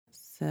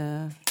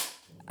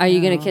Are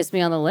you going to kiss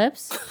me on the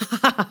lips?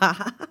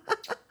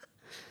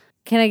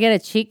 Can I get a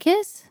cheek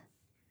kiss?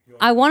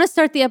 I want to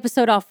start the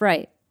episode off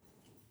right.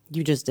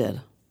 You just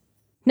did.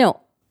 No.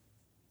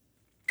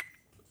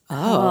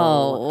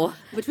 Oh.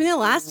 Between the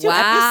last two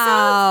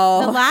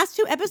episodes,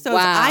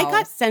 I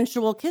got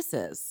sensual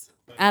kisses.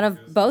 Out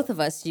of both of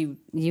us, you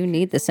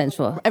need the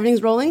sensual.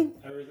 Everything's rolling?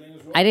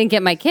 I didn't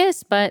get my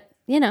kiss, but,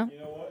 you know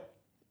what?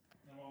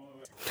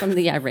 From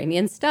the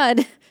Iranian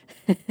stud.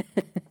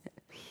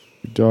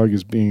 Your dog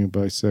is being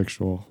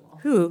bisexual.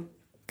 Who?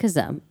 Because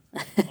I'm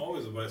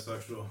always a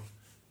bisexual.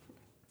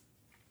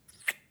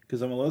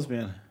 Because I'm a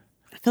lesbian.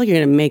 I feel like you're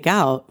going to make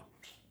out.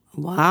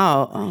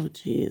 Wow. Oh,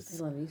 jeez.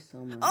 I love you so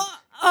much.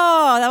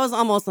 Oh, that was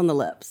almost on the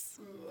lips.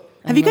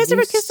 Have you guys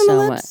ever kissed on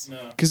the lips? No.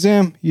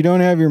 Kazam, you don't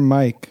have your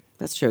mic.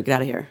 That's true. Get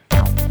out of here.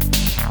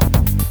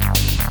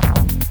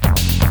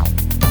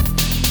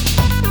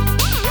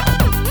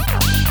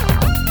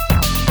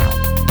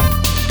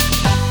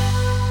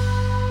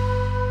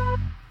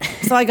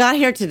 So I got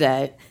here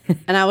today,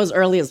 and I was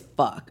early as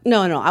fuck.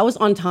 No, I was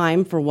on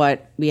time for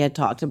what we had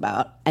talked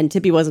about, and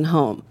Tippy wasn't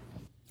home.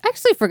 I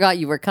actually forgot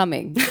you were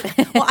coming.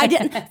 Well, I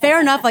didn't.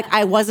 Fair enough. Like,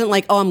 I wasn't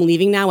like, oh, I'm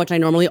leaving now, which I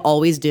normally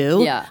always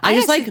do. Yeah. I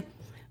just like,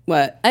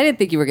 what? I didn't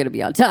think you were going to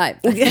be on time.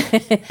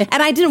 And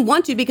I didn't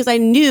want to because I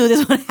knew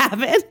this would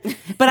happen.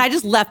 But I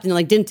just left and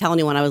like didn't tell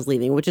anyone I was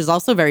leaving, which is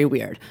also very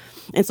weird.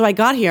 And so I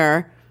got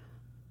here,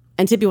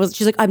 and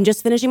she's like, I'm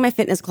just finishing my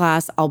fitness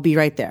class. I'll be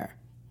right there.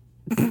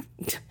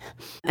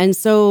 And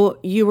so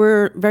you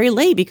were very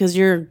late because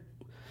you're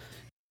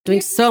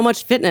doing so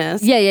much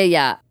fitness.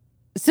 Yeah.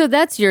 So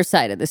that's your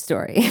side of the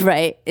story,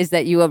 right? Is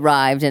that you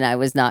arrived and I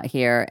was not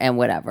here and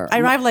whatever. I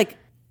arrived like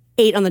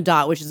 8 on the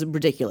dot, which is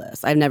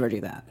ridiculous. I never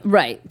do that.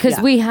 Right. Because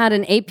we had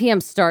an 8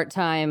 p.m. start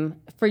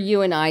time for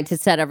you and I to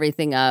set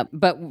everything up.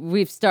 But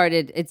we've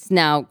started, it's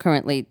now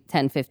currently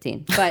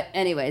 10:15. But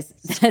anyways,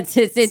 it's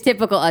in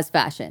typical us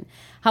fashion.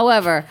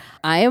 However,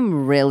 I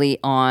am really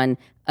on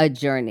a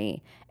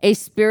journey, a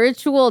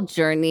spiritual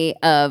journey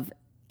of,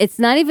 it's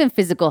not even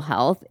physical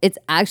health. It's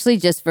actually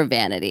just for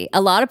vanity.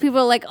 A lot of people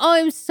are like, oh,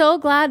 I'm so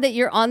glad that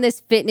you're on this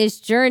fitness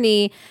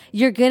journey.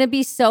 You're going to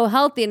be so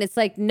healthy. And it's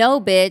like,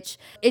 no, bitch,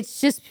 it's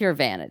just pure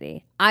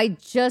vanity. I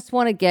just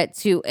want to get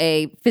to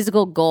a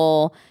physical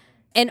goal.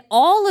 And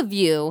all of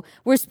you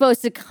were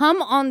supposed to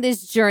come on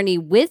this journey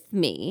with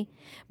me,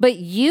 but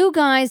you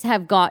guys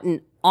have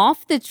gotten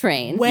off the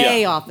train.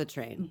 Way off the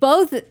train.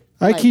 Both.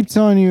 I keep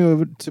telling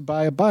you to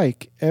buy a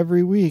bike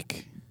every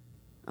week.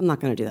 I'm not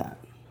going to do that.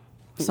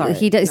 Sorry.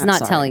 He's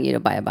not telling you to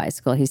buy a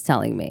bicycle. He's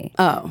telling me.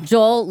 Oh.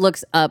 Joel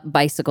looks up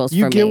bicycles for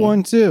me. You get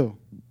one too.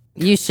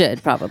 You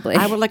should probably.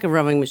 I would like a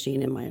rowing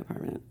machine in my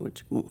apartment,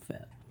 which won't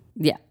fit.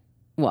 Yeah.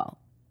 Well.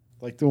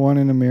 Like the one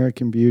in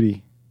American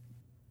Beauty.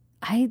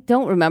 I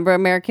don't remember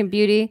American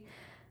Beauty.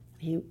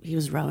 He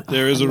was rowing.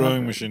 There is a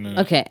rowing machine in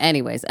it. Okay.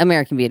 Anyways,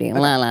 American Beauty.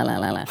 La, la, la,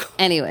 la, la.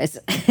 Anyways.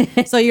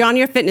 So you're on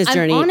your fitness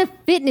journey. I'm on a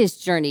fitness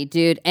journey,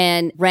 dude.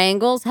 And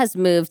Wrangles has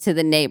moved to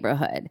the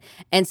neighborhood.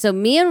 And so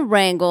me and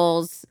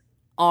Wrangles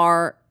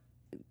are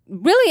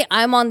really,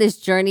 I'm on this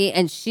journey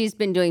and she's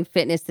been doing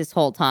fitness this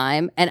whole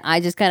time. And I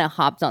just kind of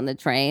hopped on the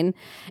train.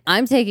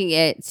 I'm taking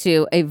it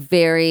to a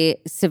very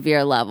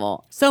severe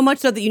level. So much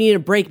so that you need a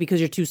break because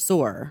you're too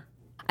sore.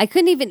 I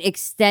couldn't even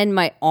extend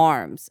my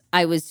arms.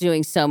 I was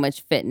doing so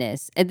much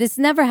fitness. And this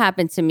never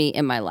happened to me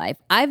in my life.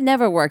 I've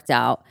never worked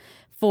out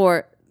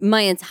for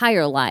my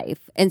entire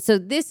life. And so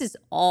this is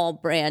all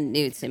brand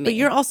new to me. But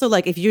you're also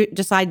like, if you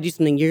decide to do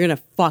something, you're going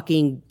to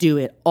fucking do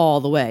it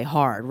all the way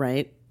hard,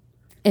 right?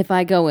 If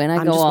I go in,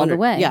 I go all the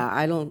way. Yeah,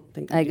 I don't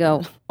think I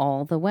go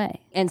all the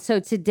way. And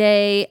so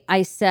today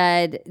I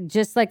said,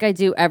 just like I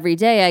do every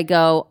day, I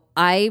go,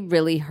 I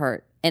really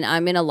hurt and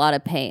I'm in a lot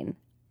of pain.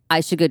 I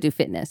should go do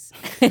fitness.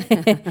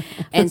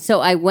 And so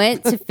I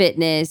went to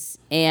fitness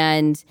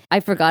and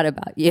I forgot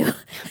about you.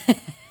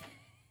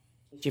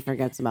 She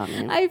forgets about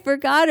me. I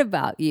forgot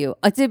about you,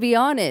 to be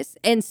honest.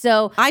 And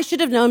so I should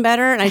have known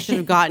better and I should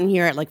have gotten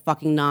here at like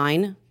fucking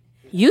 9.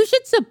 You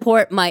should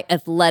support my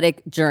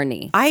athletic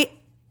journey. I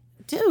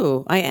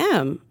do. I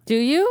am. Do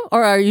you?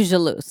 Or are you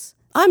jealous?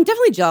 I'm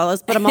definitely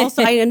jealous, but I'm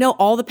also, I know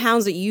all the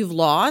pounds that you've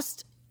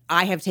lost,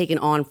 I have taken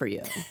on for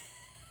you.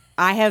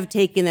 I have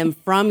taken them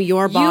from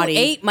your body. You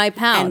ate my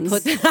pounds. And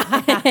put them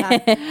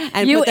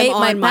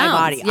on my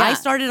body. Yeah. I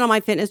started on my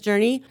fitness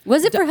journey.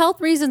 Was it for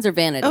health reasons or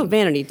vanity? Oh,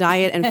 vanity,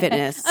 diet, and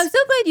fitness. I'm so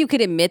glad you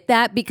could admit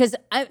that because,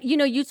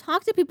 you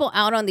talk to people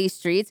out on these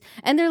streets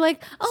and they're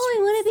like, oh, I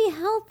want to be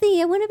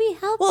healthy. I want to be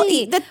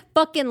healthy. Well,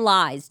 fucking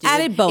lies, dude.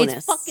 Added bonus.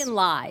 It's fucking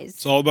lies.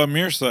 It's all about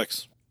mirror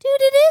sex. Dude,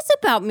 it is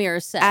about mirror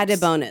sex. Added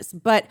bonus.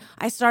 But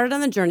I started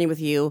on the journey with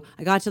you.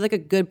 I got to like a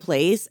good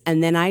place.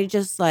 And then I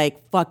just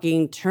like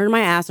fucking turned my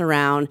ass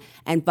around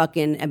and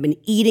fucking have been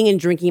eating and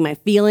drinking my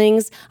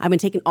feelings. I've been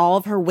taking all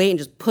of her weight and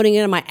just putting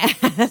it in my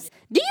ass.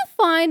 Do you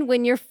find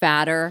when you're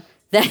fatter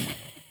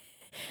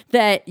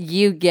that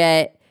you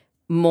get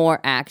more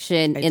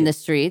action in the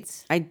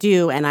streets? I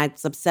do. And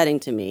it's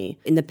upsetting to me.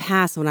 In the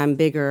past, when I'm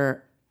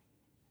bigger,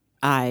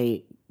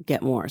 I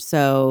get more.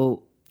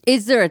 So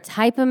Is there a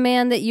type of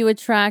man that you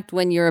attract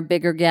when you're a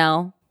bigger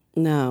gal?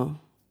 No.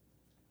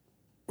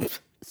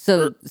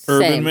 So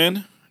Urban same.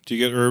 men? Do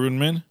you get urban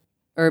men?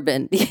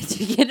 Urban. Do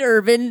you get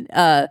urban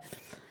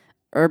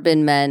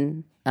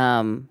men?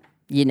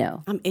 You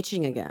know. I'm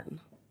itching again.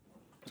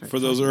 For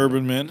those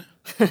urban men?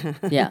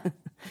 Yeah.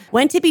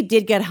 When Tippy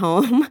did get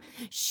home,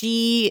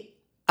 she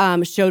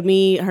showed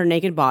me her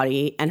naked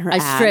body and her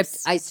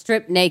abs. I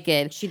stripped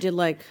naked. She did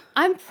like,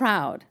 I'm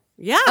proud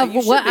yeah, of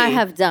you should what be. I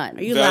have done.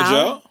 Are you Vag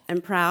loud out?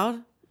 and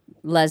proud?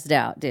 Lesed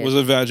out, dude. Was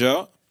it vag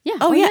out? Yeah.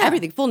 Oh, yeah,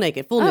 everything. Full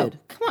naked, full Oh, nude.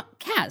 come on,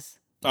 Kaz.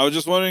 I was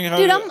just wondering how.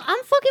 Dude, I'm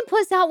fucking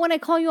pussed out when I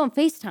call you on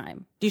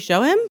FaceTime. Do you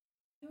show him?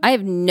 I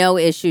have no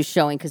issue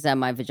showing Kazem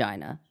my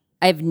vagina.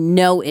 I have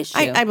no issue.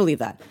 I believe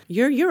that.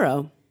 You're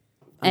Euro.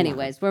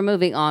 Anyways, we're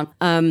moving on.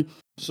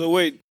 So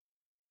wait,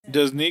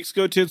 does Neeks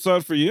go tits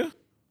out for you?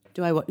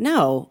 Do I?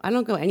 No, I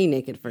don't go any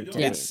naked for It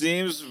Tippy.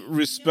 seems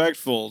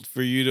respectful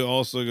for you to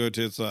also go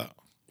tits out.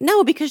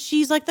 No, because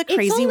she's like the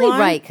crazy it's only one.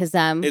 right,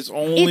 Kazem. It's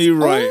only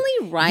right.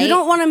 Only right. You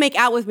don't want to make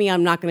out with me.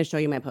 I'm not going to show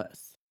you my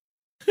puss.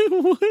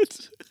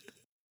 What?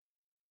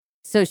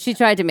 So she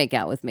tried to make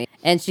out with me,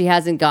 and she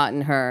hasn't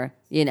gotten her,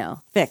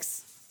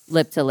 Fix.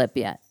 lip to lip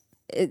yet.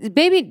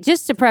 Baby,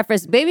 just to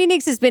preface, Baby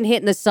Neeks has been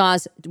hitting the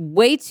sauce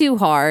way too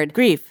hard.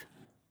 Grief.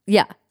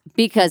 Yeah,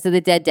 because of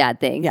the dead dad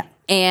thing. Yeah.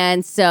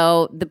 And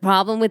so the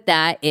problem with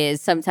that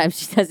is sometimes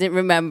she doesn't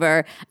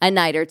remember a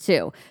night or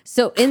two.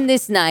 So in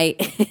this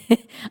night,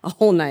 A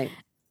whole night.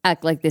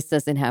 act like this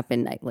doesn't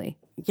happen nightly.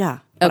 Yeah.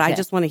 But I Okay.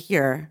 just want to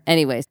hear.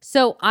 Anyways,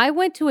 so I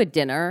went to a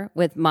dinner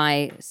with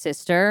my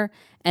sister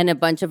and a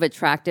bunch of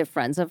attractive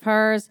friends of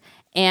hers.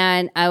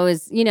 And I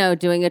was,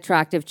 doing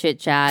attractive chit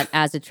chat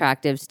as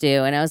attractives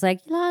do. And I was like,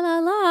 la, la,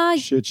 la.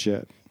 Shit,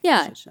 shit.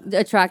 Yeah,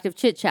 attractive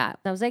chit chat.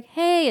 I was like,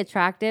 hey,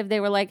 attractive. They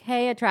were like,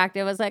 hey,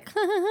 attractive. I was like,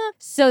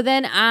 So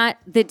then at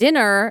the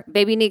dinner,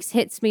 Baby Neeks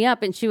hits me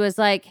up and she was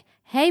like,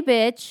 hey,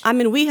 bitch. I'm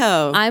in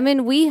WeHo. I'm in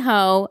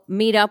WeHo.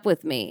 Meet up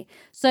with me.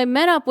 So I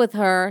met up with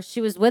her. She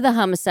was with a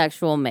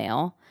homosexual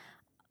male,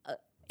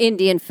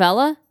 Indian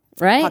fella,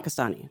 right?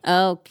 Pakistani.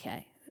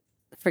 Okay.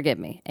 Forgive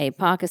me. A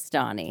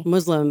Pakistani.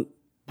 Muslim,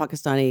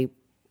 Pakistani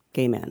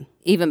gay man.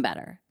 Even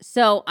better.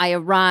 So I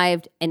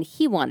arrived and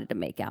he wanted to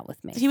make out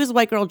with me. He was a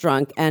white girl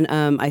drunk, and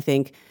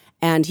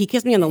and he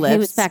kissed me on the lips. He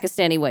was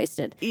Pakistani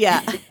wasted.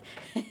 Yeah.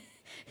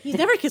 He's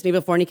never kissed me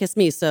before, and he kissed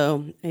me,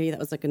 so maybe that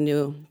was like a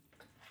new.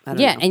 I don't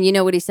know. And you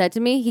know what he said to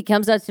me? He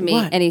comes up to me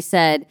What? and he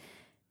said,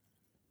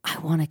 I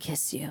want to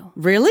kiss you.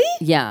 Really?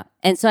 Yeah.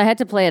 And so I had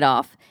to play it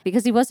off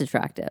because he was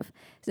attractive.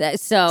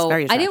 So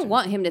very I didn't attractive.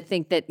 want him to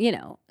think that,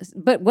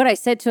 but what I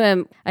said to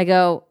him, I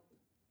go,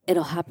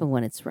 it'll happen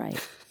when it's right.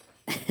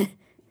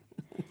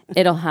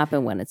 It'll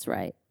happen when it's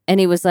right. And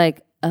he was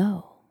like,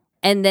 oh.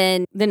 And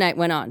then the night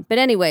went on. But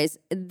anyways,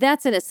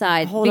 that's an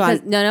aside. Hold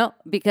because on. No,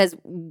 because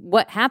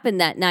what happened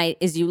that night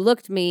is you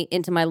looked me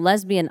into my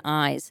lesbian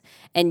eyes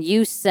and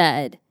you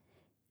said,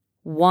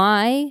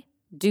 why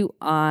do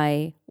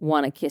I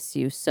want to kiss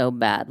you so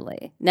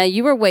badly? Now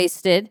you were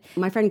wasted.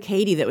 My friend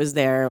Katie that was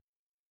there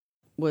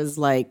was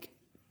like,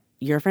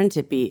 your friend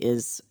Tippy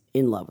is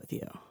in love with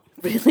you.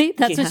 Really?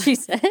 That's Yeah. what she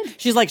said?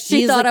 She's like, She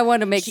she's thought like- I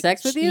wanted to make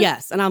sex with you?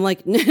 Yes. And I'm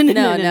like, no,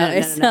 No,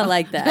 it's not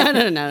like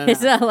that. No.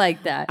 It's not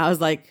like that. I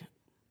was like,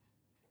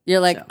 You're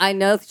like, So. I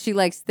know she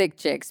likes thick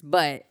chicks,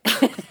 but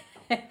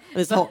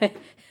this whole.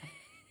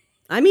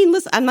 I mean,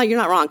 listen, you're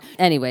not wrong.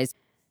 anyways.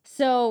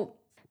 So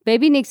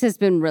Baby Neeks has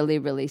been really,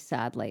 really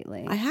sad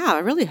lately. I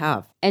really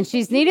have. And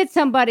she's needed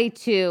somebody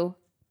to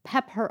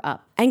pep her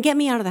up. And get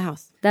me out of the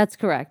house. That's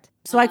correct.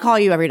 So I call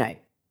you every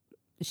night.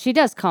 She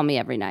does call me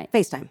every night.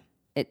 FaceTime.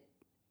 It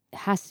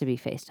has to be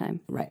FaceTime.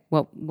 Right.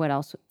 Well, what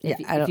else? Yeah,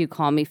 I If don't- you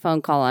call me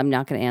phone call, I'm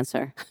not going to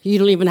answer. You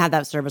don't even have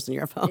that service on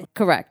your phone.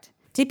 Correct.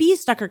 Tippy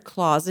stuck her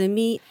claws in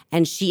me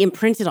and she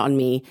imprinted on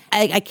me.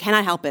 I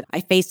cannot help it.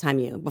 I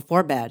FaceTime you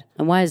before bed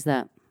And why is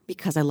that?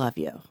 because I love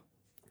you.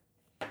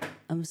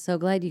 I'm so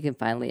glad you can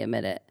finally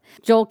admit it.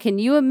 Joel, can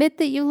you admit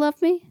that you love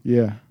me?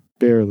 Yeah,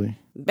 barely.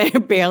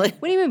 Barely.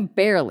 What do you mean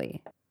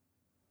barely?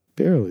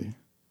 Barely.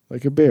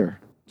 Like a bear.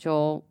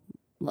 Joel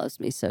loves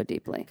me so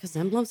deeply. Because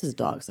Zem loves his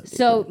dog so deeply.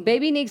 So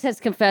Baby Neeks has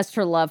confessed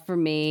her love for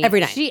me. Every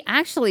night. She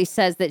actually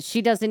says that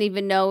she doesn't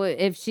even know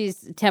if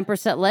she's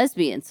 10%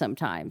 lesbian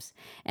sometimes.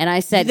 And I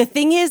said, The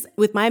thing is,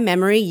 with my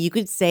memory, you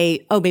could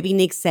say, oh, baby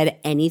Nick said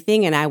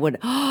anything, and I would,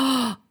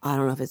 I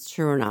don't know if it's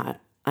true or not.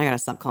 I got to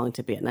stop calling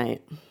Tippy at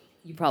night.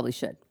 you probably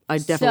should. I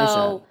definitely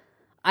So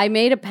I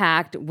made a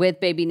pact with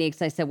Baby Neeks.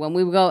 I said, when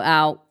we go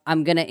out,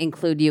 I'm going to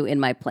include you in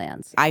my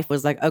plans. I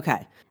was like,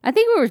 okay. I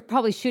think we were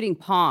probably shooting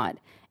pod.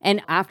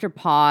 And after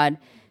pod,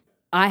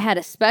 I had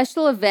a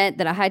special event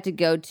that I had to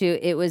go to.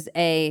 It was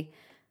a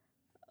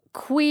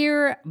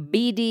queer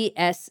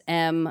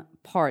BDSM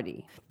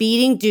party.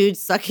 Beating dude,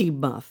 sucking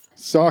muff.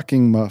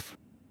 Socking muff.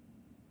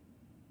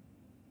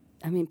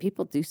 I mean,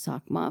 people do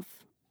sock muff.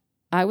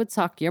 I would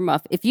sock your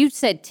muff. If you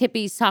said,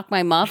 Tippy, sock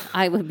my muff,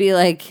 I would be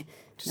like,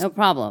 no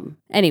problem.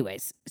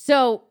 Anyways,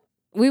 so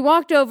we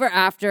walked over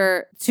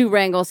after to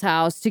Wrangel's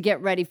house to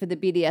get ready for the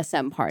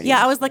BDSM party.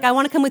 Yeah, I was like, I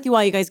want to come with you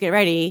while you guys get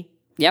ready.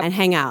 Yep. and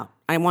hang out.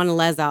 I want to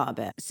les out a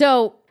bit.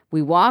 So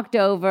we walked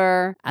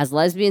over, as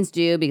lesbians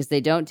do, because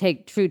they don't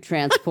take true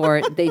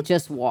transport. They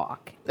just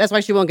walk. That's why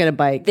she won't get a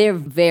bike. They're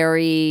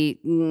very,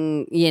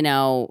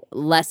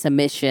 less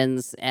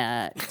emissions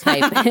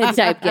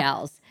type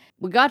gals.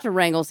 We got to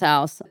Wrangel's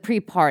house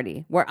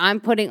pre-party where I'm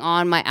putting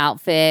on my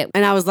outfit.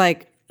 And I was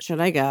like, should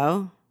I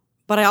go?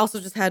 But I also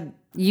just had...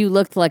 You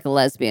looked like a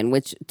lesbian,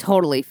 which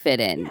totally fit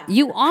in. Yeah.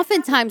 You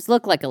oftentimes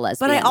look like a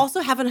lesbian. But I also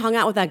haven't hung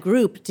out with that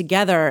group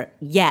together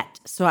yet.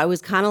 So I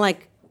was kind of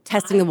like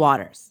testing the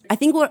waters. I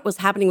think what was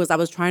happening was I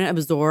was trying to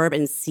absorb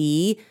and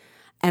see,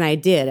 and I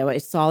did. I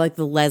saw like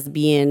the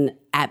lesbian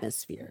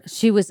atmosphere.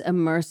 She was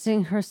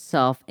immersing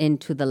herself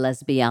into the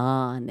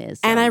lesbianism.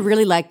 And I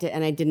really liked it,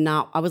 and I did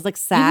not. I was like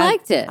sad. You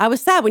liked it? I was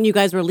sad when you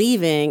guys were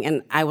leaving,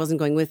 and I wasn't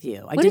going with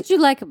you. What did you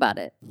like about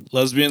it?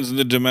 Lesbians in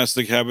the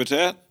domestic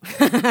habitat?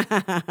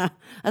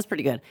 That's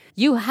pretty good.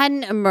 You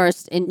hadn't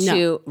immersed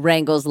into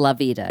Wrangel's La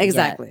Vida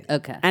Exactly. yet.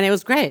 Okay. And it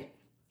was great.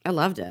 I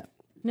loved it.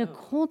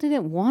 Nicole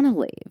didn't want to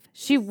leave.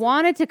 She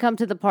wanted to come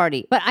to the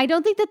party. But I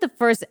don't think that the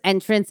first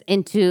entrance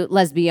into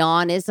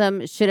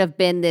lesbianism should have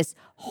been this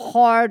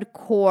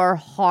hardcore,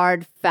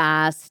 hard,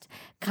 fast,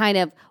 kind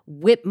of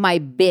whip my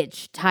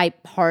bitch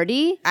type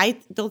party. I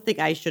don't think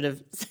I should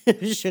have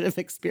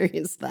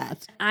experienced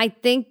that. I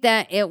think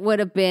that it would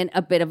have been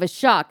a bit of a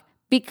shock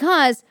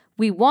because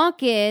we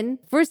walk in,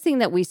 first thing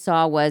that we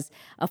saw was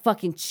a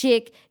fucking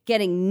chick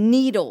getting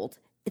needled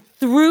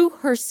through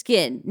her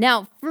skin.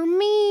 Now, for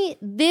me,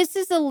 this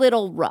is a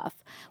little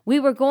rough. We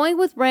were going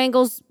with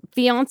Wrangel's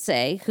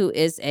fiance, who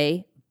is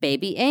a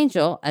baby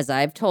angel, as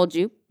I've told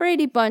you,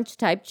 Brady Bunch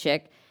type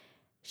chick.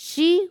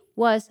 She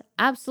was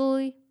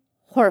absolutely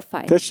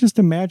horrified. That's just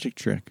a magic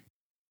trick.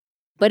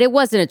 But it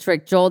wasn't a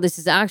trick, Joel. This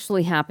is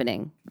actually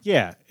happening.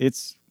 Yeah,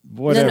 it's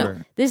whatever.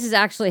 No. This is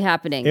actually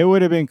happening. It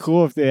would have been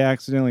cool if they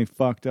accidentally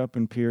fucked up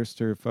and pierced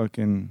her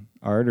fucking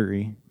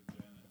artery.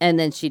 And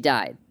then she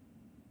died.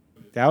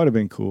 That would have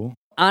been cool.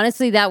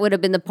 Honestly, that would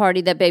have been the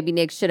party that baby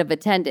Nick should have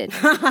attended.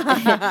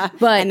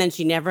 And then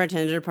she never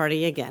attended her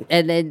party again.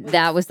 And then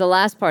that was the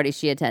last party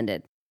she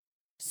attended.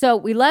 So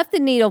we left the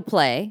needle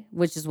play,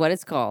 which is what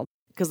it's called.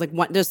 Because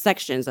there's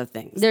sections of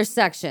things. There's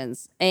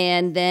sections.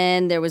 And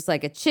then there was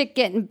like a chick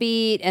getting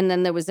beat. And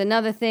then there was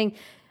another thing.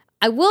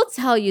 I will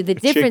tell you the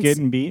difference. Chick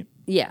getting beat?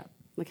 Yeah.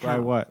 By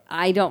what?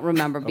 I don't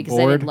remember because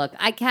I didn't look.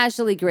 I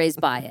casually grazed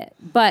by it.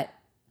 But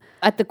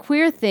at the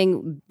queer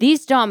thing,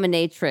 these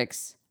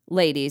dominatrix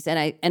ladies, and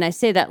I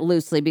say that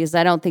loosely because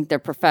I don't think they're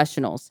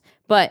professionals,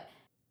 but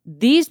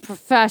these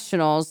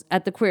professionals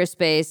at the queer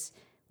space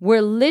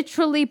were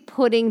literally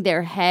putting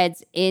their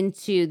heads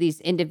into these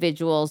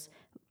individuals'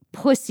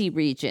 pussy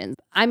regions.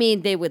 I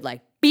mean, they would like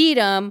beat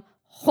them,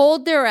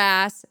 hold their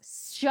ass,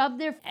 shove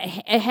their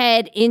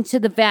head into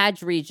the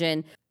vag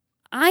region.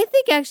 I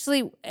think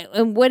actually,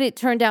 and what it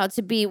turned out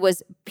to be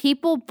was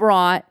people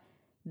brought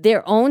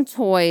their own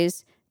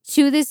toys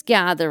to this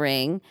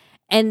gathering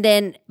and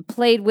then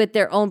played with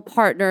their own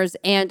partners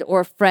and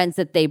or friends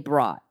that they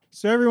brought.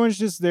 So everyone's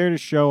just there to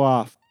show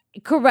off.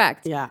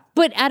 Correct. Yeah.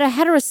 But at a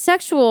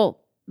heterosexual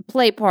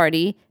play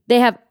party, they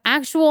have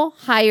actual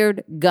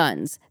hired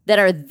guns that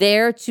are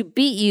there to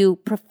beat you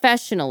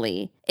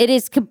professionally. It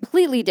is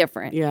completely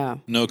different. Yeah.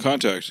 No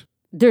contact.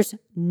 There's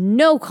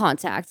no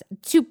contact.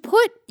 To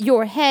put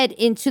your head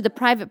into the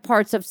private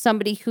parts of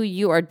somebody who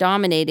you are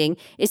dominating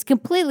is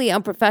completely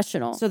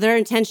unprofessional. So their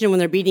intention when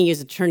they're beating you is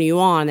to turn you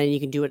on and you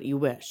can do what you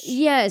wish.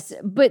 Yes,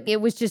 but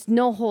it was just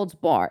no holds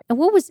barred. And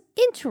what was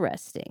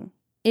interesting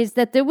is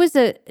that there was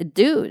a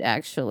dude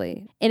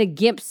actually in a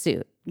gimp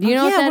suit. Do you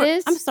know what that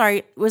is? I'm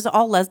sorry. Was it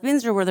all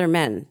lesbians or were there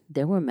men?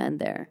 There were men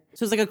there.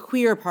 So it's like a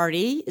queer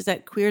party. Is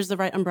that queer's the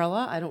right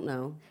umbrella? I don't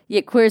know. Yeah,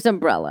 queer's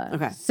umbrella.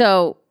 Okay.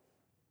 So,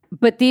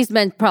 but these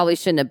men probably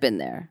shouldn't have been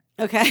there.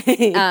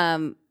 Okay.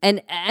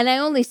 And I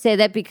only say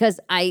that because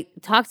I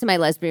talked to my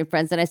lesbian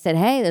friends and I said,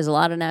 hey, there's a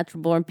lot of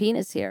natural born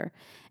penis here.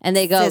 And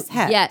they go,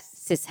 Cis-het. yes,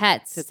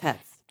 cis-hets.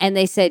 Cis-hets. And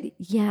they said,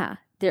 yeah,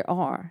 there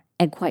are.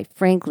 And quite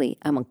frankly,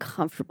 I'm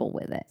uncomfortable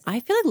with it. I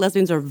feel like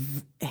lesbians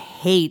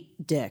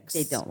hate dicks.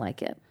 They don't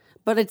like it.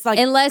 But it's like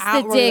unless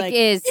the dick like,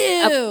 is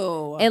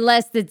ew.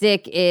 unless the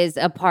dick is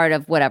a part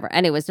of whatever.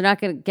 Anyways, we're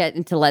not going to get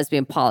into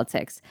lesbian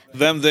politics.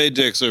 They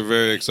dicks are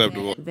very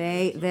acceptable.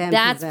 Them.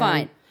 That's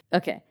fine.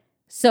 Okay.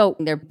 So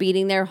they're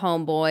beating their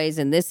homeboys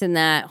and this and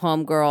that,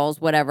 homegirls,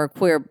 whatever,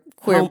 queer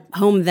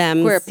home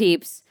thems. Queer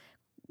peeps.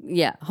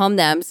 Yeah, home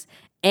thems.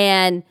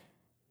 And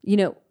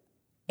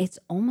it's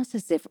almost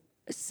as if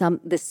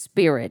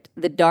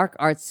the dark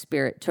arts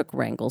spirit took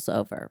Wrangel's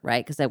over,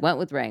 right? Because I went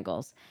with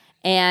Wrangel's.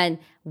 And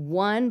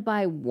one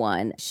by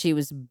one, she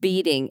was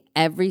beating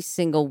every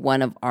single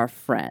one of our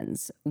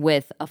friends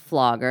with a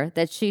flogger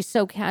that she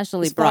so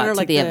casually brought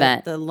to the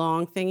event. The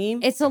long thingy?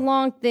 It's a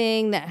long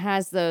thing that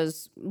has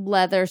those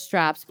leather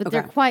straps, but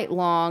they're quite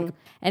long.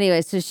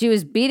 Anyway, so she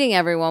was beating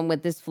everyone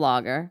with this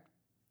flogger.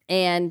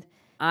 And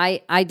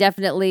I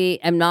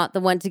definitely am not the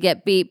one to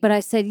get beat. But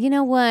I said, you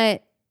know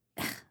what?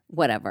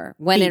 Whatever.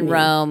 When in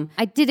Rome.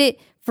 I did it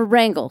for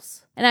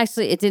wrangles. And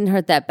actually, it didn't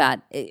hurt that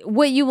bad.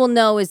 What you will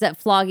know is that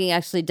flogging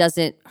actually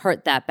doesn't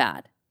hurt that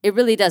bad. It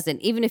really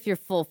doesn't, even if you're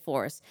full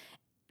force.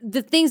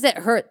 The things that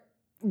hurt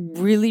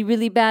really,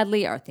 really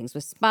badly are things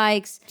with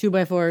spikes.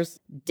 2x4s.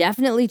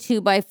 Definitely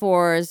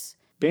 2x4s.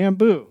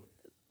 Bamboo.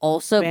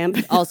 Also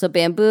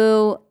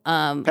bamboo.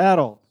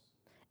 Paddle.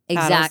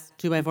 Exact.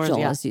 2x4s, Joel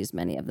yeah. has used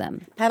many of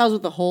them. Paddles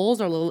with the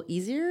holes are a little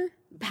easier.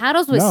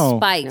 Paddles with No.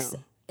 spikes. No.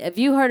 Have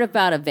you heard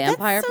about a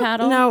vampire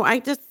paddle? No, I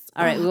just...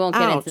 All right, we won't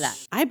get into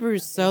that. I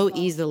bruise so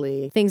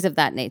easily. Things of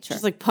that nature.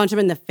 Just like punch him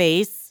in the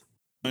face.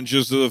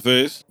 Punches to the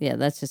face. Yeah,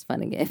 that's just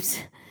fun and games.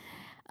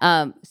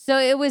 So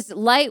it was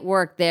light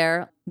work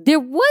there. There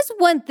was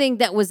one thing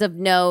that was of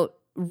note,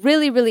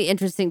 really, really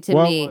interesting to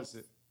me. What was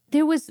it?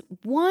 There was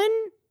one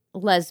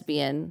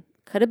lesbian,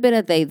 could have been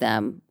a they,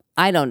 them.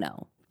 I don't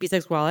know.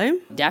 Bisexual?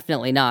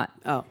 Definitely not.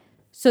 Oh.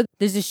 So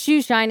there's a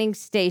shoe shining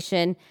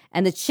station,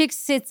 and the chick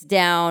sits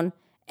down,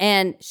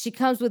 and she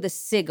comes with a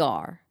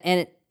cigar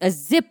and a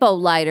Zippo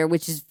lighter,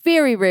 which is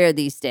very rare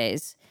these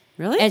days.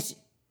 Really? And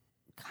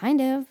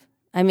kind of.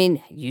 I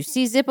mean, you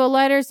see Zippo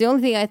lighters. The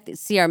only thing I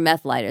see are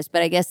meth lighters,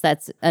 but I guess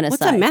that's an aside.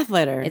 What's a meth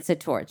lighter? It's a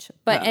torch.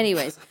 But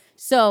anyways,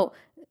 so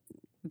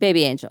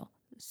baby angel.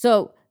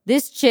 So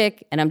this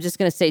chick, and I'm just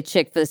going to say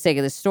chick for the sake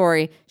of the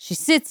story, she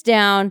sits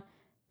down,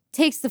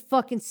 takes the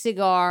fucking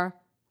cigar,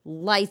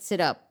 lights it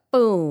up.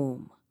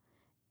 Boom.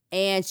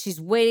 And she's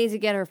waiting to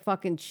get her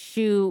fucking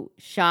shoe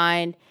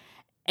shined.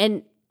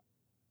 And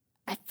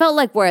I felt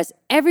like whereas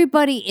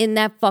everybody in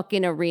that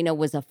fucking arena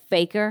was a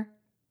faker,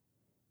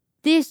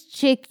 this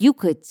chick, you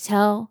could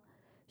tell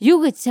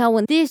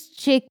when this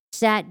chick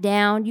sat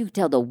down, you could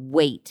tell the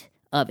weight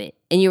of it.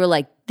 And you were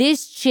like,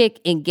 this chick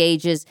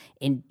engages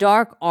in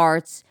dark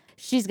arts.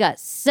 She's got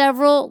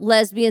several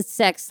lesbian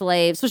sex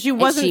slaves. So she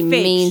wasn't and she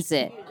fake. means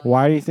it.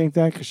 Why do you think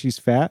that? Because she's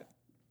fat?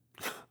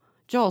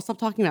 Joel, stop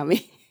talking about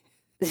me.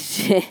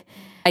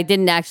 I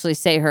didn't actually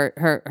say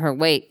her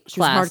weight She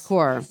was class.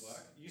 hardcore.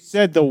 You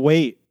said the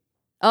weight.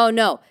 Oh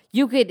no,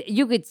 you could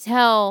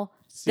tell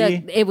See?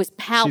 that it was She's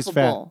fat.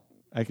 palpable.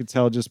 I could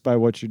tell just by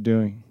what you're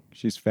doing.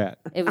 She's fat.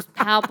 It was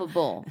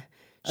palpable.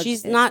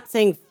 She's not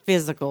saying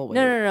physical weight.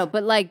 No.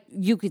 But like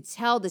you could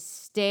tell the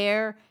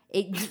stare.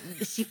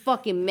 She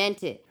fucking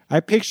meant it. I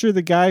picture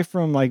the guy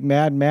from like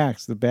Mad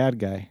Max, the bad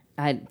guy.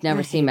 I'd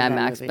never seen hate Mad that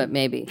Max, movie. but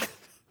maybe.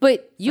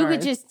 But you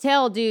could just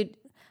tell, dude.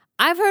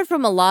 I've heard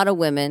from a lot of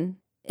women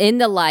in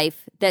the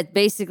life that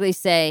basically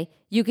say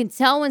you can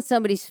tell when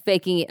somebody's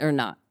faking it or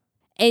not.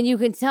 And you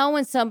can tell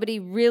when somebody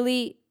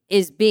really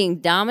is being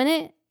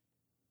dominant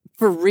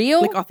for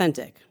real. Like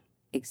authentic.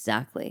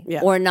 Exactly.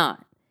 Yeah. Or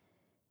not.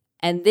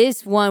 And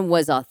this one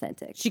was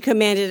authentic. She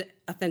commanded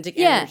authentic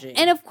Yeah. energy.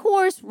 And of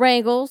course,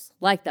 Wrangles,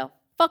 like the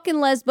fucking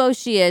lesbo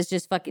she is,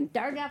 just fucking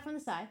darted out from the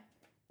side.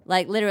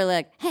 Like literally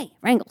like, hey,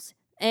 Wrangles.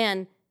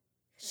 And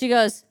she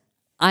goes,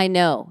 I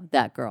know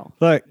that girl.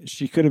 Look,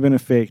 she could have been a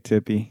fake,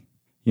 Tippy.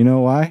 You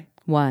know why?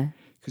 Why?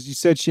 Because you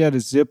said she had a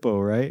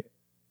Zippo, right?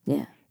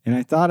 Yeah. And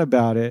I thought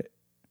about it.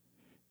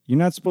 You're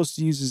not supposed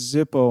to use a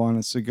Zippo on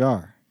a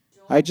cigar.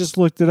 I just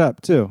looked it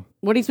up, too.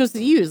 What are you supposed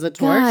to use? A torch?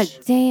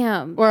 God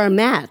damn. Or a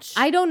match?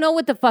 I don't know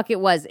what the fuck it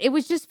was. It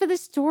was just for the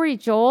story,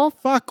 Joel.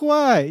 Fuck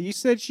why? You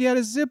said she had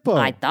a Zippo.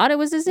 I thought it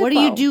was a Zippo. What do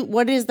you do?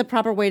 What is the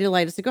proper way to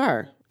light a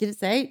cigar? Did it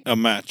say? A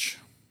match.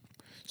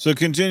 So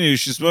continue.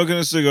 She's smoking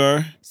a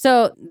cigar.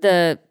 So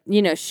the,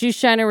 shoe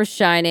shiner was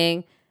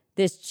shining.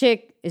 This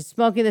chick is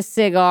smoking the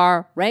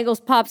cigar. Wrangles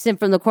pops in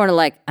from the corner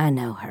like, I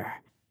know her.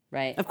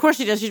 Right? Of course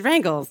she does. She's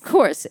Wrangles. Of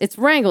course. It's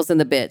Wrangles in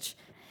the bitch.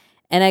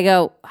 And I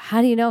go,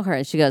 how do you know her?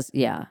 And she goes,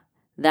 yeah,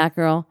 that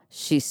girl,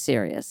 she's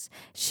serious.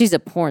 She's a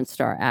porn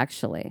star,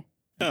 actually.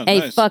 Oh, A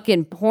nice.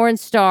 fucking porn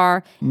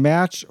star.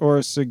 Match or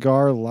a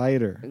cigar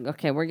lighter?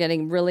 Okay, we're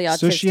getting really autistic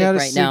So she had a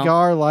right now.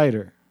 cigar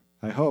lighter.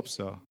 I hope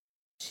so.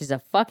 She's a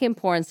fucking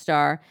porn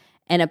star.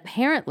 And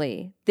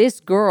apparently, this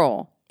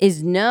girl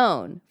is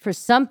known for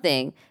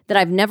something that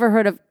I've never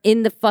heard of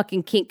in the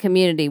fucking kink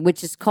community,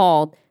 which is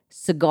called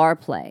cigar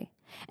play.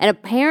 And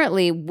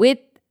apparently, with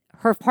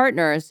her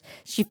partners,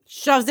 she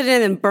Shoves it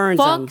in and burns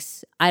them.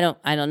 fucks. I don't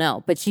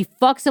know, but she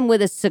fucks them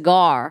with a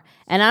cigar,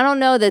 and I don't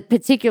know the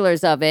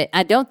particulars of it.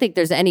 I don't think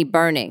there's any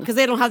burning. Because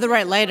they don't have the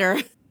right lighter.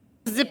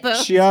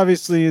 Zippo. She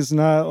obviously is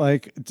not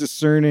like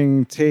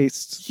discerning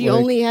tastes. She like,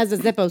 only has a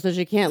Zippo, so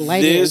she can't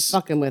light it and This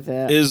fucking with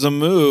it. Is a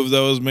move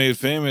that was made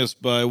famous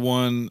by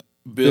one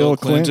Bill Bill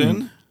Clinton.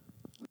 Clinton.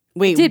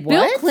 Wait, Did what?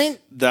 Bill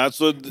Clinton? That's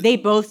what They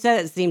both said it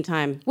at the same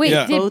time. Wait,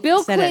 Yeah. did Both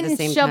Bill said it at the Clinton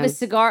same shove time. a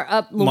cigar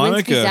up Lewinsky's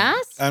Monica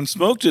ass? and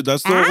smoked it.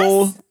 That's the Ass?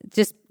 whole,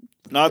 Just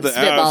not the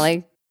ass,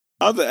 spitballing.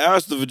 not the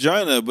ass, the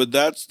vagina, but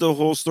that's the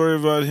whole story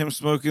about him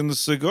smoking the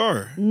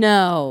cigar.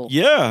 No.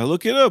 Yeah,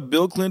 look it up.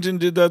 Bill Clinton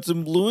did that to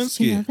Did you know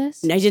Lewinsky.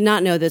 this? I did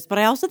not know this, but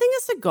I also think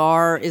a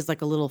cigar is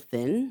like a little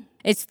thin.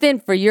 It's thin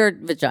for your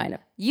vagina.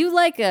 You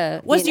like a.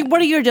 What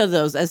are your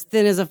dildos? As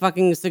thin as a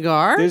fucking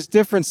cigar? There's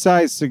different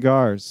size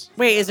cigars.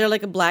 Wait, is there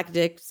like a black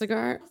dick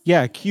cigar?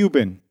 Yeah,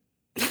 Cuban.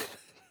 We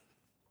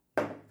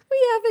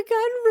haven't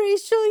gotten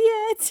racial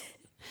yet.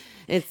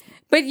 It's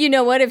But you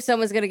know what? If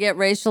someone's going to get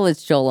racial,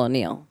 it's Joel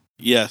O'Neill.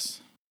 Yes.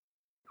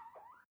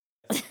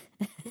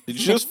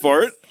 Did you just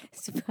fart?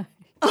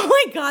 Oh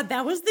my God,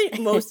 that was the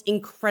most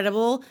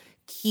incredible,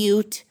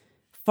 cute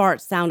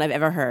fart sound I've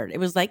ever heard. It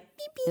was like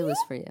beep, beep. It was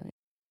for you.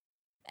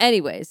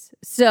 Anyways,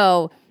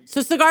 so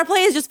cigar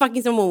play is just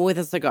fucking someone with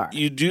a cigar.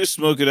 You do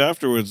smoke it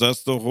afterwards.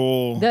 That's the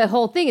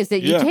whole thing is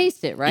that you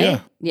taste it, right?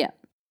 Yeah.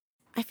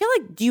 I feel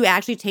like, do you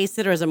actually taste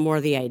it, or is it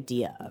more the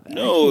idea of it?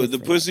 No, the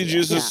pussy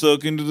juice is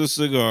soaked into the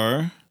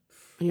cigar.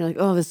 And you're like,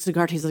 oh, this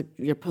cigar tastes like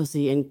your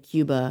pussy in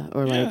Cuba,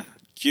 or like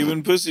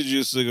Cuban pussy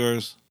juice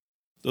cigars.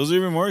 Those are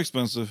even more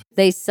expensive.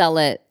 They sell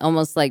it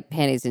almost like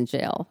panties in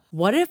jail.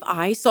 What if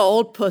I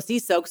sold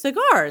pussy-soaked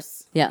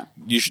cigars? Yeah.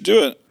 You should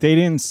do it. They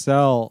didn't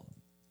sell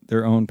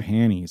their own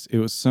panties. It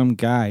was some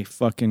guy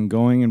fucking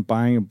going and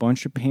buying a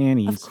bunch of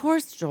panties. Of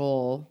course,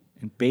 Joel.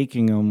 And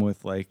baking them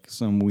with like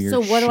some weird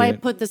So what do I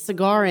shit. put the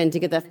cigar in to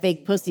get that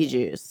fake pussy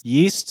juice?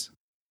 Yeast?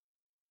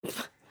 I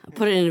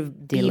put it in a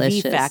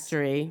Delicious. BV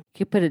factory. You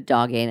could put a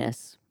dog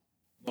anus.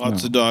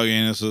 Lots of dog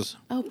anuses.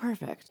 Oh,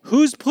 perfect.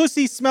 Whose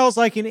pussy smells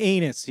like an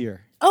anus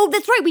here? Oh,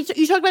 that's right.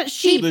 You talked about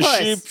sheep The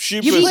puss.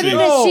 sheep You pussy. put it in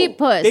a sheep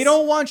puss. They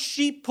don't want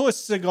sheep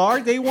puss cigar.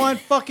 They want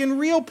fucking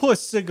real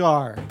puss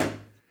cigar.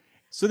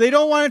 So they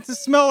don't want it to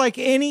smell like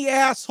any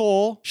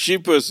asshole.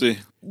 Sheep pussy.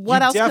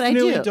 What else can I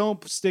Definitely do?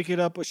 don't stick it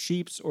up a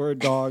sheep's or a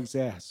dog's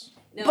ass.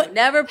 No, but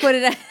never put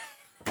it.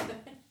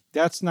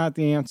 That's not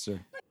the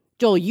answer.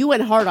 Joel, you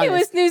went hard on It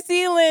this. was New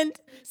Zealand.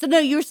 So no,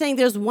 you were saying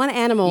there's one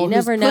animal You whose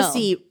never know.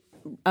 pussy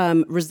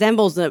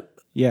resembles a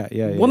Yeah.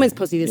 woman's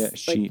pussy. Yeah,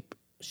 This like, sheep.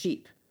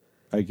 sheep.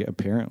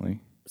 Apparently.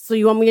 So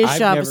you want me to I've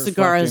shove never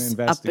cigars fucking up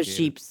a investigated.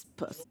 sheep's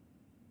puss?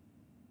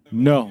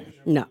 No.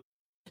 No.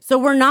 So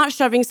we're not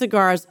shoving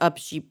cigars up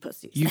sheep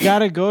pussies. You got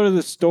to go to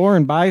the store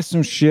and buy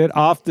some shit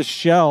off the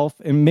shelf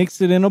and mix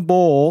it in a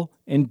bowl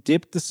and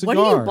dip the cigar.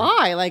 What do you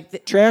buy? Like the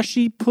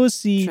Trashy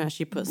pussy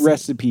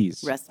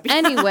recipes.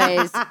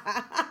 Anyways,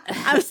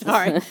 I'm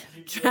sorry.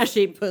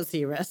 Trashy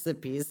pussy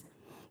recipes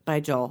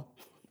by Joel.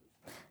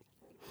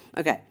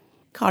 Okay.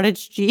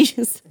 Cottage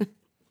cheese.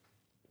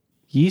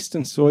 Yeast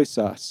and soy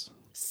sauce.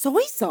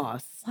 Soy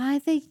sauce. why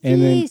they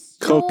And then yeast,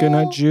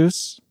 coconut Joel?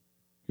 juice.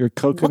 Your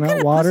coconut What kind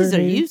of water. pussies are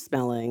maybe? you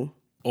smelling?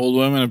 Old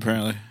women,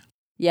 apparently.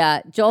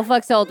 Yeah, Joel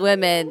fucks old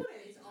women.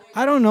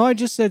 I don't know. I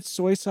just said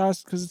soy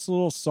sauce because it's a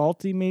little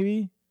salty,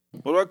 maybe.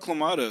 What about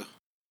clamato?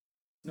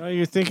 No,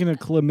 you're thinking of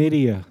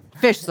chlamydia.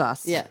 Fish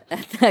sauce. Yeah,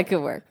 that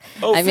could work.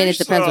 Oh, I mean, it fish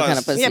depends what kind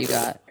of sauce. pussy Yep. you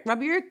got.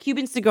 Rub your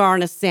Cuban cigar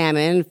on a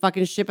salmon and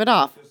fucking ship it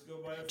off.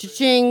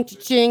 Cha-ching,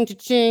 cha-ching,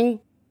 cha-ching.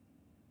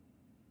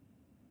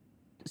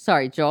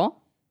 Sorry, Joel.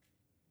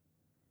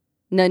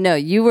 No,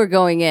 you were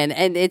going in,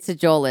 and it's a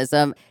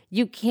Joelism.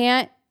 You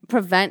can't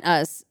prevent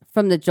us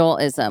from the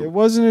Joelism. It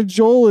wasn't a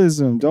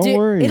Joelism. Don't Dude,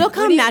 worry. It'll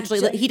come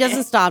naturally. He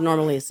doesn't stop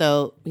normally,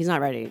 so he's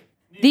not ready.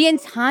 The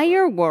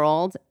entire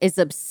world is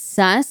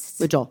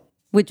obsessed With Joel.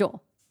 with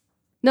Joel.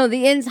 No,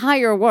 the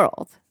entire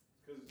world.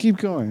 Keep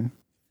going.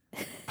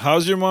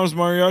 How's your mom's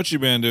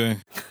mariachi band doing?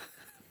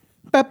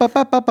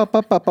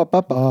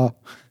 Ba-ba-ba-ba-ba-ba-ba-ba-ba.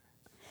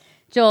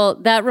 Joel,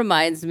 that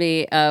reminds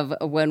me of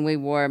when we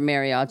wore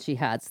mariachi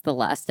hats the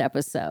last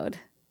episode.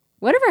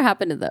 Whatever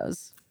happened to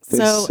those? They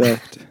So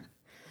sucked.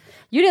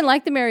 You didn't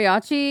like the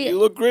mariachi? You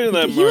look great in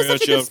that He was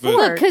such a mariachi good outfit. sport.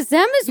 Look,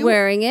 Kazem is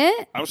wearing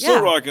it. I'm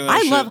still rocking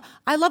that shit.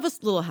 I love a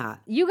little hat.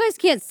 You guys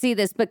can't see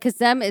this, but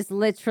Kazem is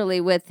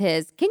literally with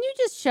his. Can you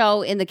just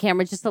show in the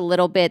camera just a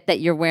little bit that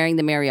you're wearing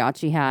the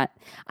mariachi hat?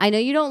 I know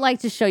you don't like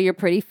to show your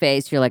pretty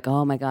face. You're like,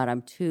 oh my God,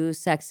 I'm too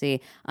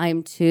sexy.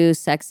 I'm too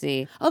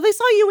sexy. Oh, they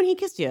saw you when he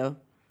kissed you.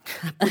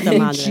 Puta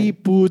madre.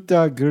 Pinche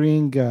puta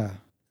gringa.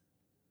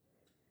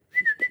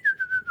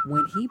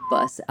 When he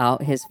busts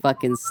out his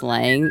fucking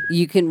slang,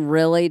 you can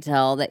really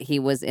tell that he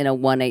was in a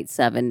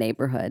 187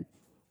 neighborhood.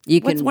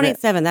 You What's can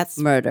 187? That's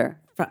murder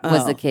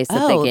was the case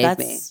that they gave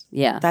me.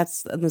 Yeah,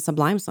 That's the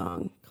Sublime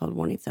song called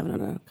 187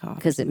 on a car.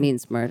 because it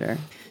means murder.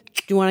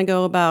 Do you want to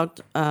go about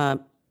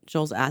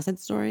Joel's acid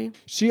story?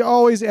 She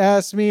always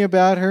asks me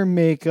about her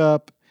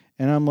makeup,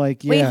 and I'm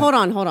like, yeah. Wait, hold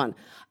on.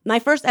 The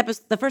first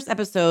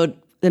episode,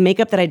 the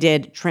makeup that I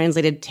did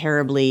translated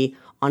terribly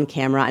on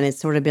camera, and it's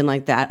sort of been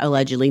like that,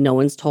 allegedly. No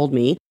one's told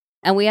me.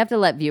 And we have to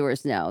let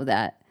viewers know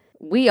that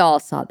we all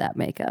saw that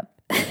makeup.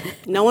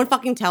 No one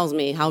fucking tells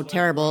me how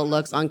terrible it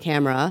looks on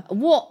camera.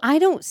 Well, I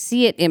don't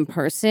see it in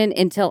person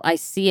until I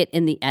see it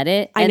in the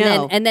edit. I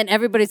know. And then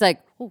everybody's like,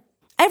 oh,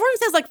 Everyone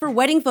says, like, for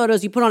wedding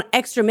photos, you put on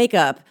extra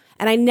makeup,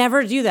 and I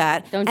never do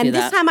that. Don't and do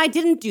this that. time I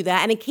didn't do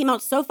that, and it came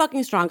out so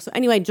fucking strong. So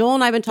anyway, Joel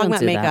and I have been talking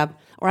Don't about do that. makeup,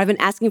 or I've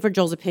been asking for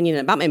Joel's opinion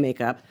about my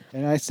makeup.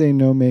 And I say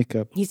no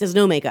makeup. He says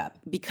no makeup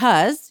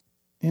because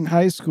In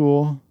high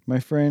school, my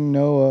friend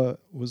Noah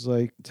was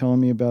like telling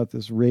me about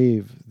this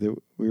rave that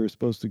we were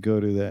supposed to go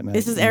to that night.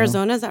 this is you know?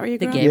 Arizona. Is that where you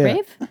the grew up? gay Yeah.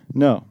 rave?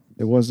 No,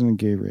 it wasn't a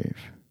gay rave.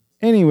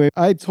 Anyway,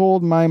 I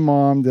told my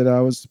mom that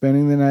I was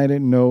spending the night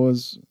at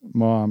Noah's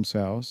mom's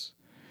house.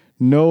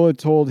 Noah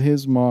told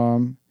his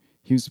mom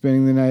he was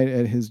spending the night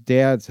at his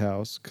dad's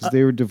house because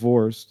they were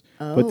divorced,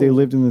 but they Oh.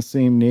 lived in the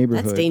same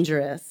neighborhood. That's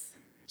dangerous.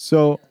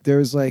 So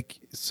there's like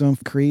some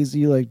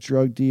crazy like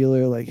drug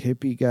dealer, like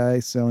hippie guy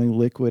selling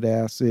liquid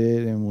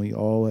acid, and we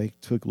all like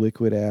took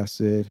liquid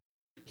acid.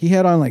 He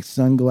had on like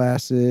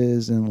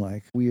sunglasses and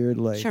like weird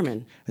like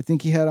Sherman. I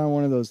think he had on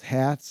one of those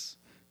hats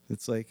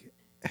that's like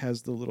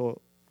has the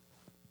little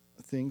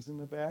things in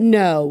the back.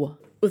 No.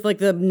 With like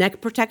the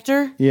neck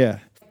protector? Yeah.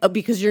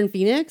 Because you're in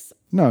Phoenix?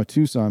 No,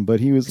 Tucson, but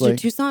he was like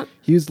Tucson?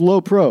 He was low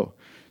pro.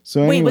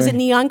 So Wait, anyway, was it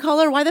neon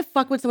color? Why the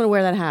fuck would someone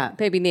wear that hat?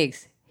 Baby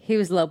Neeks. He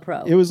was low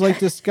pro. it was like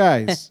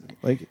disguise.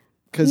 Like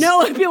cuz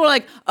No, people were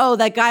like, oh,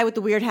 that guy with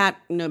the weird hat,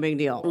 no big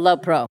deal. Low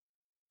pro.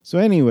 So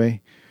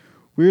anyway,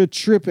 we were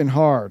tripping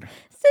hard.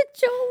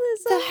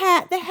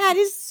 The hat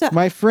is so...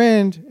 My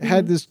friend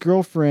had this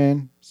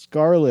girlfriend,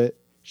 Scarlett.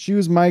 She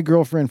was my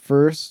girlfriend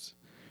first,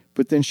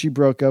 but then she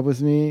broke up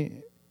with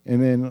me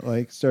and then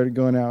like started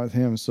going out with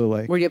him. So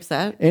like Were you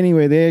upset?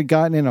 anyway, they had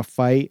gotten in a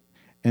fight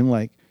and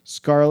like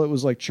Scarlett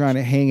was like trying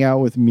to hang out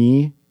with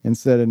me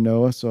instead of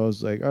Noah. So I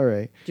was like, all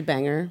right. Did you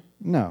bang her?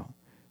 No.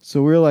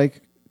 So we're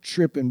like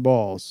tripping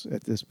balls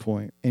at this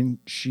point. And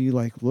she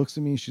like looks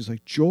at me. She's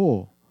like,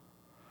 Joel,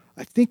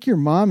 I think your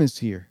mom is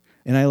here.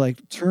 And I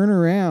like turn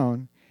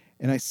around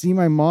and I see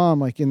my mom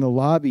like in the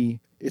lobby.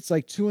 It's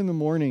like 2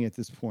 a.m. at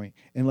this point.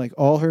 And like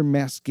all her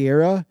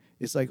mascara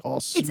is like all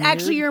smeared. It's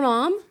actually your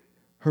mom?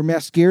 Her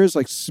mascara is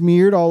like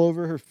smeared all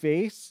over her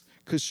face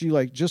because she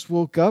like just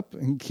woke up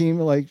and came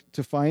like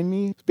to find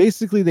me.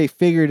 Basically, they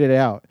figured it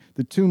out.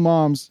 The two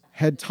moms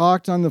had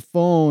talked on the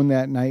phone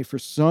that night for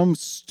some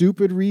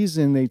stupid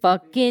reason. They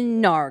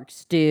Fucking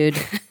narcs, dude.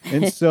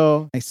 and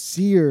so I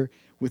see her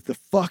with the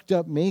fucked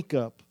up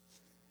makeup,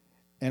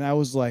 and I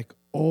was like,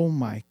 "Oh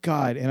my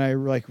god!" And I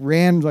like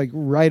ran like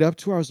right up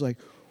to her. I was like,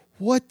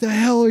 "What the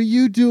hell are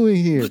you doing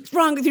here? What's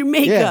wrong with your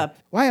makeup?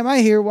 Why am I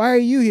here? Why are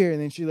you here?" And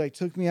then she like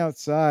took me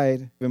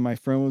outside, and my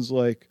friend was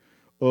like,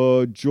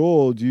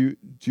 Joel, do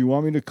you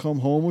want me to come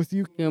home with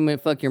you?" You want me to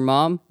fuck your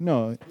mom?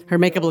 No. Her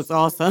makeup looks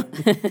awesome.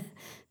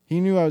 He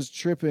knew I was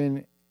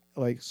tripping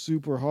like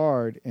super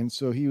hard, and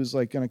so he was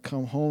like gonna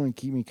come home and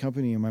keep me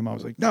company. And my mom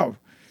was like, "No,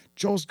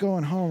 Joel's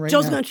going home right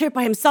Joel's now." going to trip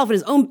by himself in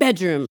his own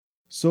bedroom.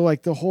 So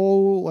like the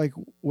whole like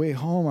way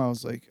home, I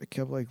was like, I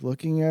kept like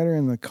looking at her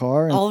in the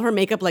car. And All her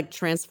makeup like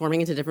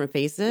transforming into different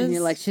faces. And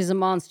you're like, she's a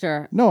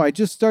monster. no, I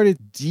just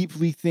started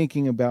deeply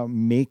thinking about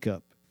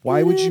makeup.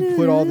 Why would you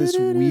put all this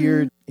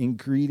weird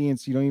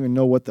ingredients you don't even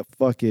know what the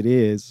fuck it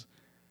is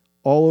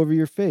all over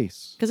your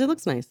face? Because it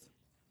looks nice.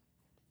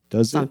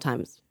 Does it?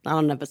 Sometimes. Not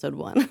on episode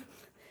 1.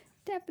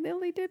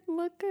 Definitely didn't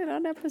look good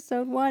on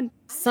episode 1.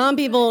 Some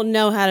people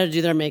know how to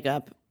do their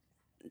makeup.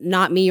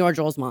 Not me or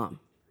Joel's mom,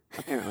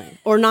 apparently.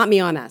 Or not me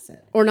on acid.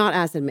 Or not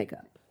acid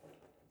makeup.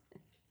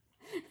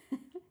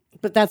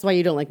 But that's why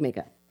you don't like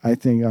makeup. I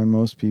think on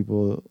most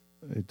people,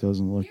 it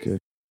doesn't look good.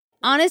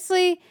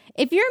 Honestly,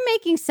 if you're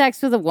making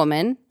sex with a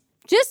woman,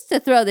 just to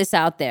throw this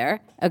out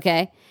there,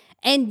 okay,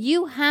 and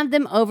you have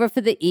them over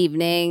for the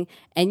evening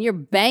and you're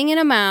banging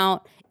them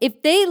out,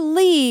 if they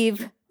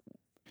leave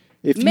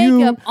If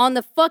makeup on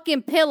the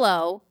fucking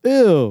pillow,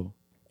 ew,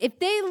 if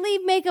they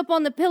leave makeup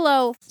on the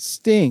pillow,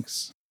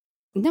 stinks.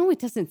 no, it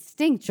doesn't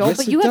stink, Joel, Yes,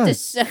 but it you have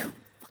does. to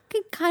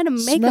fucking kind of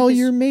makeup. Smell is-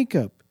 your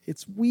makeup.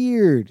 It's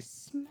weird.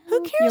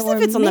 Who cares your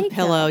if it's on the makeup.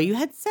 pillow? You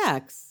had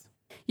sex.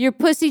 Your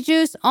pussy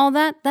juice, all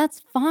that, that's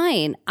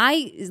fine.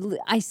 I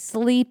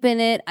sleep in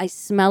it. I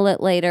smell it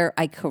later.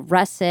 I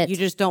caress it. You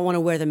just don't want to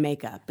wear the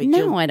makeup. But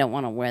No, I don't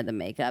want to wear the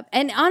makeup.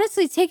 And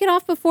honestly, take it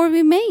off before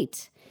we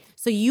mate.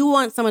 So you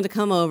want someone to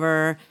come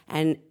over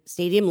and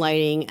stadium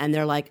lighting, and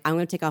they're like, I'm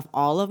going to take off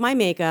all of my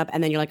makeup,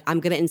 and then you're like, I'm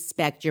going to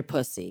inspect your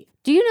pussy.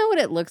 Do you know what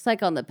it looks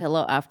like on the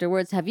pillow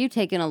afterwards? Have you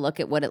taken a look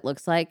at what it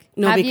looks like?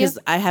 No, Have because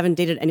you? I haven't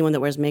dated anyone that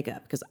wears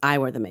makeup because I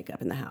wear the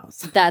makeup in the house.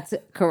 That's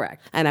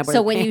correct. And I wear so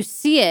the when you pants.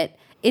 see it,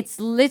 it's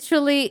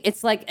literally,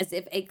 it's like as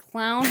if a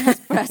clown has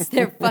pressed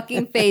their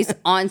fucking face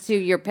onto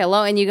your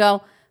pillow and you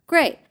go,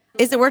 great.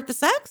 Is it worth the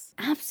sex?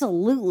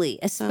 Absolutely.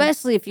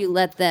 Especially if you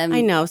let them. I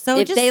know. So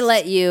if just- they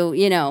let you,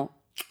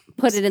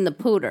 put it in the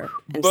pooter.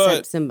 And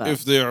But Simba.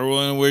 if they are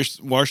willing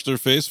to wash their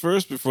face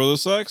first before the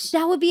sex,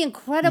 That would be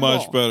incredible.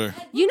 much better.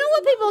 You know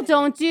what people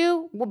don't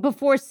do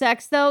before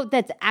sex, though,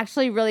 that's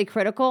actually really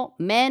critical?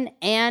 Men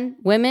and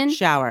women.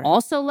 Shower.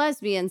 Also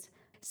lesbians.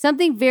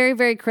 Something very,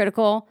 very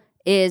critical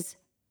is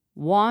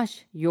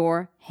wash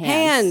your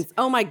hands.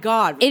 Oh my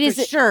God. It is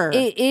for sure.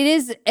 It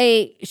is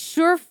a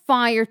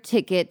surefire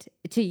ticket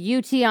to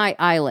UTI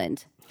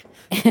Island.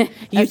 UT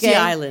Okay?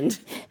 Island.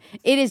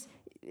 It is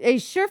a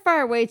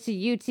surefire way to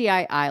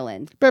UTI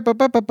Island.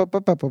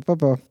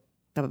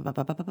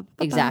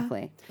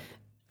 Exactly.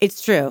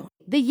 It's true.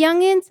 The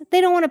youngins, they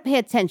don't want to pay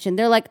attention.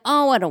 They're like,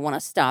 oh, I don't want to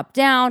stop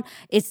down.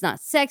 It's not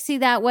sexy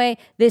that way,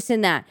 this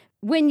and that.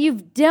 When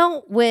you've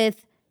dealt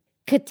with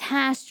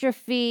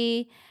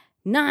catastrophe,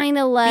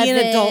 9/11. Be an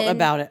adult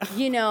about it.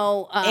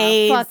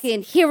 AIDS.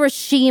 Fucking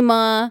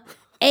Hiroshima,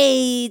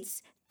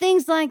 AIDS,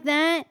 things like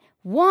that.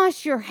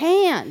 Wash your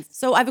hands.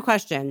 So I have a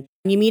question.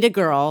 You meet a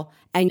girl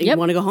and you Yep.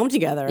 want to go home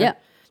together.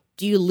 Yep.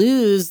 Do you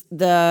lose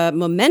the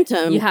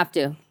momentum? You have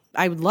to.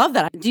 I would love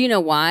that. Do you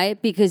know why?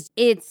 Because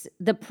it's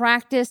the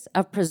practice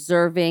of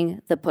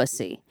preserving the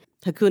pussy.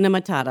 Hakuna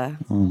Matata.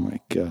 Oh my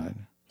God.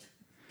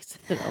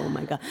 Oh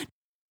my God.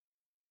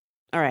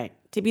 All right.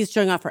 Tippy's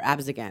showing off her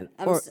abs again,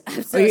 or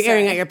I'm so you're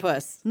airing sorry. out your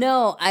puss.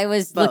 No, I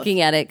was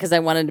looking at it because I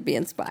wanted to be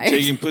inspired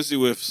Taking pussy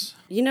whiffs.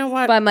 You know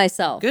what? by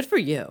myself. Good for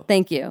you.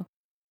 Thank you.